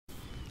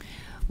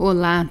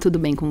Olá, tudo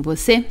bem com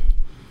você?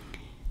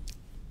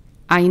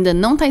 Ainda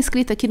não está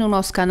inscrito aqui no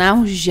nosso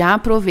canal? Já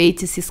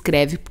aproveite e se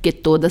inscreve, porque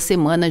toda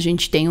semana a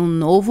gente tem um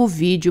novo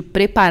vídeo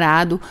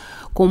preparado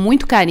com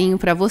muito carinho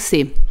para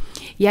você.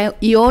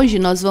 E hoje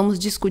nós vamos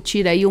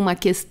discutir aí uma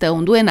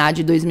questão do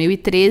Enade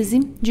 2013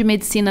 de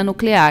Medicina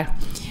Nuclear.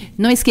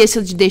 Não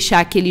esqueça de deixar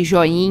aquele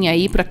joinha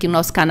aí para que o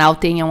nosso canal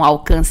tenha um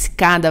alcance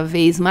cada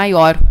vez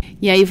maior.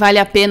 E aí vale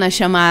a pena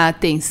chamar a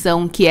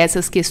atenção que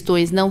essas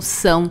questões não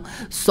são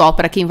só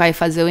para quem vai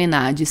fazer o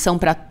Enade, são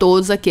para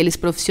todos aqueles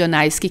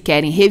profissionais que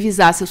querem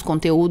revisar seus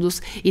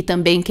conteúdos e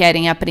também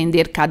querem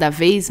aprender cada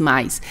vez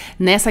mais.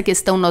 Nessa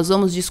questão nós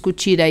vamos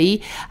discutir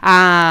aí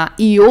a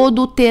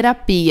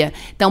iodoterapia.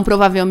 Então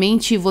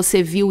provavelmente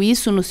você viu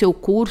isso no seu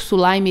curso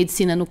lá em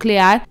Medicina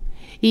Nuclear.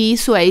 E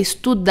isso é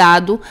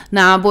estudado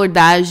na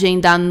abordagem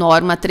da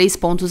Norma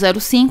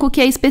 3.05,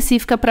 que é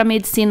específica para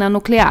medicina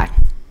nuclear.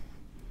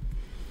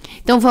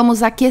 Então,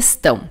 vamos à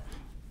questão.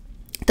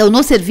 Então,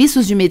 nos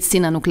serviços de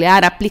medicina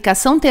nuclear, a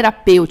aplicação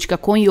terapêutica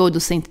com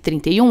iodo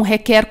 131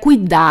 requer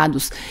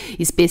cuidados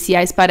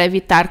especiais para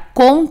evitar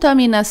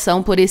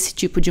contaminação por esse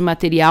tipo de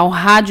material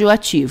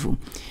radioativo,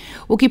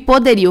 o que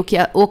poderia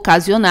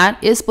ocasionar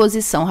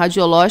exposição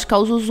radiológica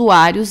aos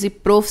usuários e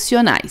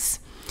profissionais.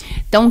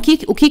 Então,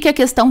 o que a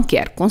questão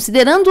quer?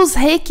 Considerando os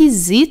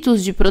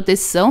requisitos de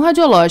proteção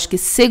radiológica e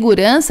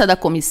segurança da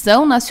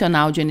Comissão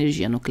Nacional de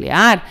Energia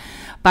Nuclear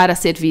para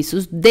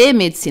serviços de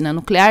medicina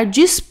nuclear,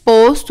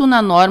 disposto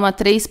na norma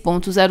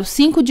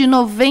 3.05 de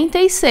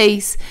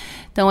 96.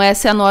 Então,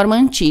 essa é a norma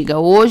antiga.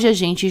 Hoje a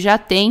gente já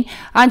tem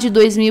a de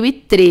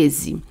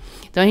 2013.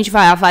 Então, a gente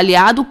vai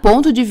avaliar do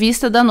ponto de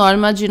vista da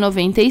norma de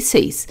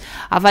 96.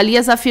 Avalie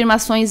as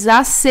afirmações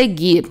a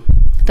seguir.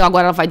 Então,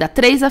 agora ela vai dar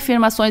 3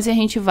 afirmações e a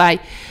gente vai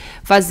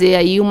fazer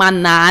aí uma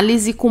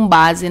análise com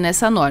base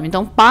nessa norma.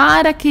 Então,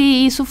 para que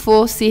isso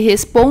fosse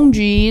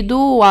respondido,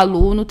 o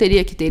aluno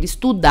teria que ter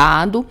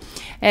estudado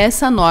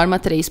essa norma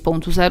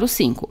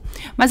 3.05.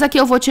 Mas aqui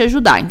eu vou te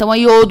ajudar. Então, a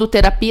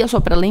iodoterapia,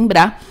 só para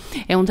lembrar,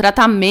 é um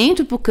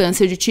tratamento para o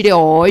câncer de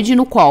tireoide,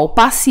 no qual o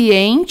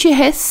paciente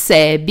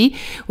recebe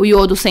o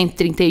iodo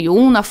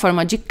 131 na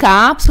forma de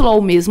cápsula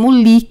ou mesmo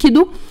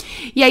líquido.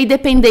 E aí,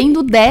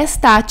 dependendo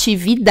desta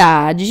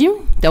atividade,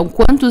 então,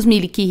 quantos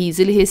miliquirris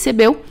ele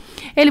recebeu,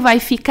 ele vai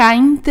ficar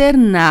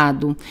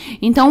internado.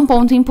 Então, um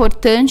ponto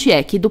importante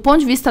é que, do ponto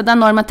de vista da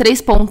norma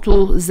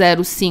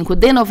 3.05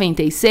 de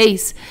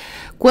 96,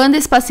 quando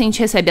esse paciente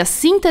recebe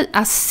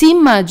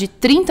acima de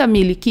 30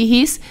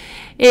 miliquirris,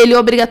 ele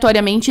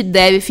obrigatoriamente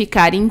deve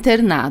ficar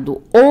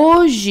internado.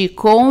 Hoje,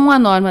 com a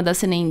norma da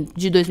CNEN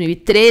de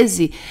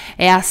 2013,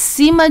 é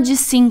acima de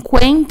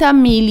 50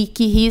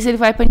 miliquirris, ele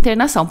vai para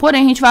internação.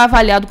 Porém, a gente vai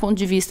avaliar do ponto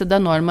de vista da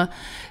norma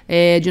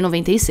de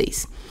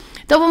 96.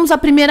 Então, vamos à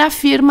primeira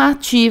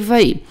afirmativa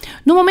aí.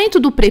 No momento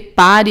do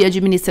preparo e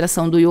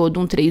administração do iodo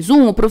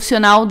 131, o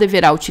profissional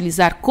deverá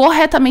utilizar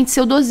corretamente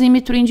seu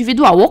dosímetro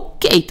individual.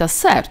 Ok, tá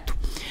certo.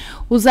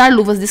 Usar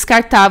luvas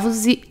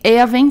descartáveis e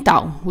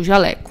avental, o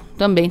jaleco.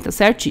 Também tá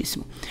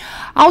certíssimo.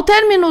 Ao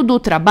término do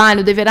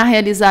trabalho, deverá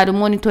realizar o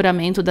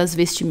monitoramento das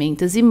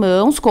vestimentas e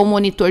mãos com o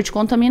monitor de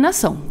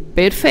contaminação.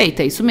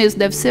 Perfeito, é isso mesmo,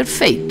 deve ser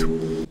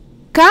feito.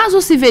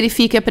 Caso se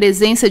verifique a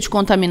presença de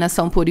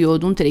contaminação por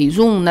iodo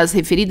 131 nas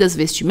referidas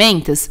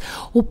vestimentas,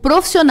 o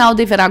profissional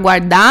deverá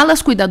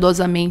guardá-las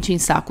cuidadosamente em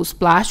sacos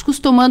plásticos,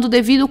 tomando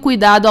devido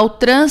cuidado ao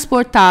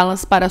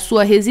transportá-las para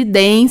sua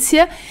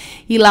residência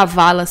e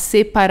lavá-las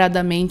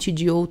separadamente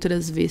de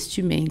outras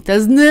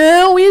vestimentas.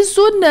 Não,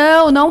 isso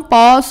não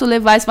posso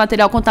levar esse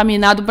material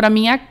contaminado para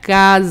minha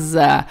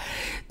casa.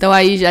 Então,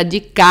 aí já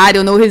de cara,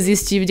 eu não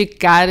resisti de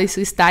cara,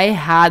 isso está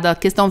errado. A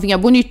questão vinha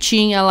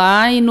bonitinha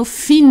lá e no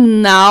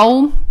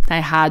final tá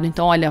errado.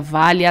 Então, olha,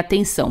 vale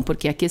atenção,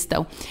 porque a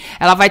questão,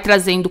 ela vai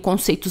trazendo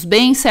conceitos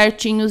bem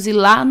certinhos e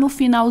lá no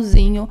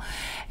finalzinho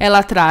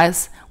ela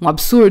traz um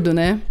absurdo,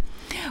 né?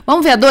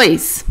 Vamos ver a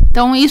 2?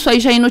 Então, isso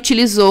aí já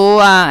inutilizou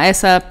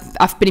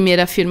a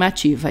primeira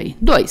afirmativa aí.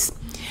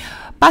 2.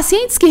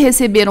 Pacientes que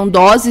receberam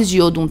doses de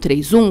iodo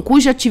 131,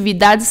 cuja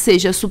atividade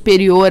seja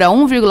superior a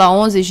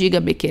 1,11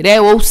 GBq,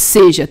 ou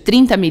seja,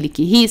 30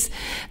 miliquirris,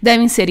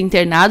 devem ser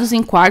internados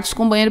em quartos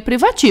com banheiro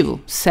privativo.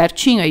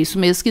 Certinho, é isso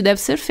mesmo que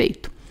deve ser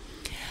feito.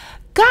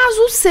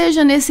 Caso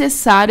seja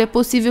necessário, é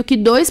possível que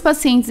 2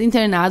 pacientes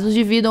internados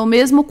dividam o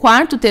mesmo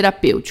quarto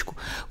terapêutico,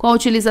 com a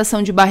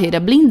utilização de barreira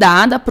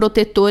blindada,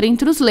 protetora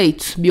entre os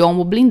leitos,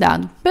 biombo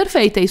blindado.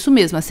 Perfeito, é isso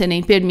mesmo, a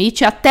CNEN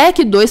permite até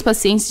que 2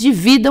 pacientes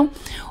dividam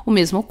o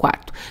mesmo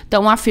quarto.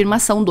 Então, a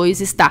afirmação 2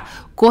 está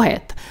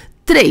correta.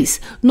 3.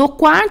 No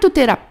quarto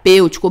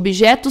terapêutico,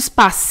 objetos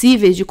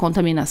passíveis de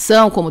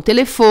contaminação, como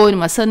telefone,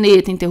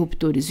 maçaneta,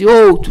 interruptores e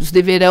outros,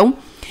 deverão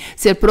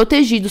ser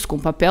protegidos com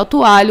papel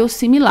toalha ou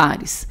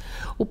similares.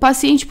 O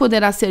paciente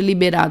poderá ser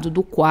liberado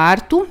do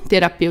quarto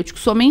terapêutico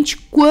somente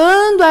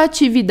quando a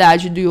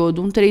atividade do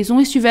iodo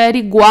 131 estiver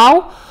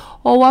igual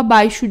ou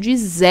abaixo de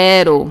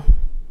 0.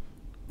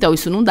 Então,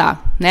 isso não dá,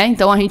 né?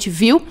 Então, a gente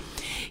viu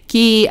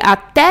que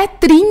até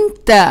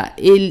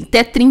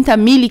 30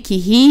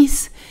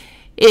 miliquirris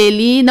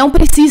ele não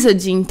precisa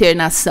de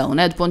internação,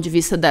 né, do ponto de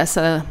vista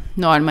dessa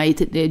norma aí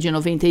de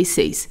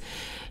 96.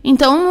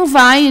 Então,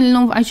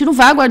 a gente não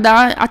vai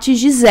aguardar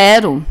atingir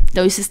 0.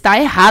 Então, isso está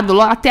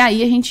errado. Até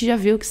aí, a gente já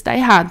viu que está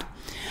errado.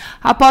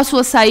 Após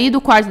sua saída,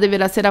 o quarto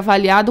deverá ser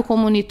avaliado com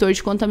monitor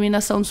de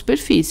contaminação de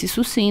superfície.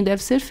 Isso sim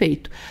deve ser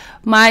feito.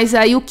 Mas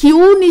aí o que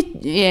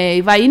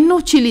vai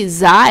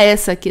inutilizar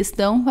essa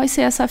questão vai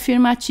ser essa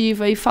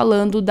afirmativa aí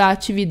falando da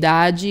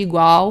atividade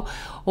igual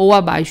ou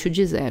abaixo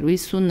de 0.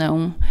 Isso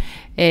não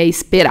é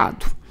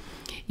esperado.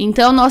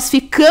 Então, nós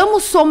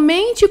ficamos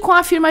somente com a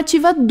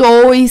afirmativa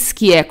 2,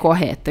 que é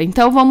correta.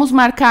 Então, vamos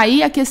marcar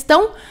aí a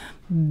questão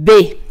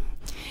B.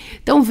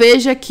 Então,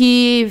 veja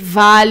que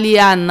vale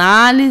a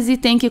análise e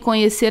tem que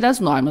conhecer as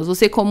normas.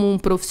 Você, como um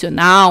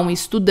profissional, um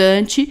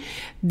estudante,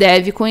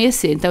 deve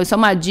conhecer. Então, isso é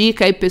uma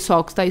dica aí,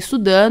 pessoal que está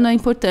estudando. É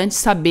importante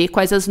saber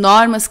quais as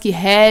normas que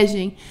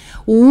regem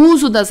o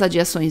uso das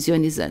radiações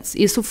ionizantes.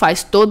 Isso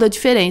faz toda a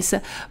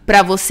diferença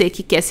para você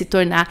que quer se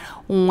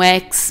tornar um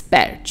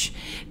expert.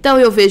 Então,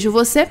 eu vejo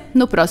você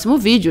no próximo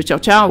vídeo. Tchau,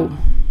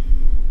 tchau!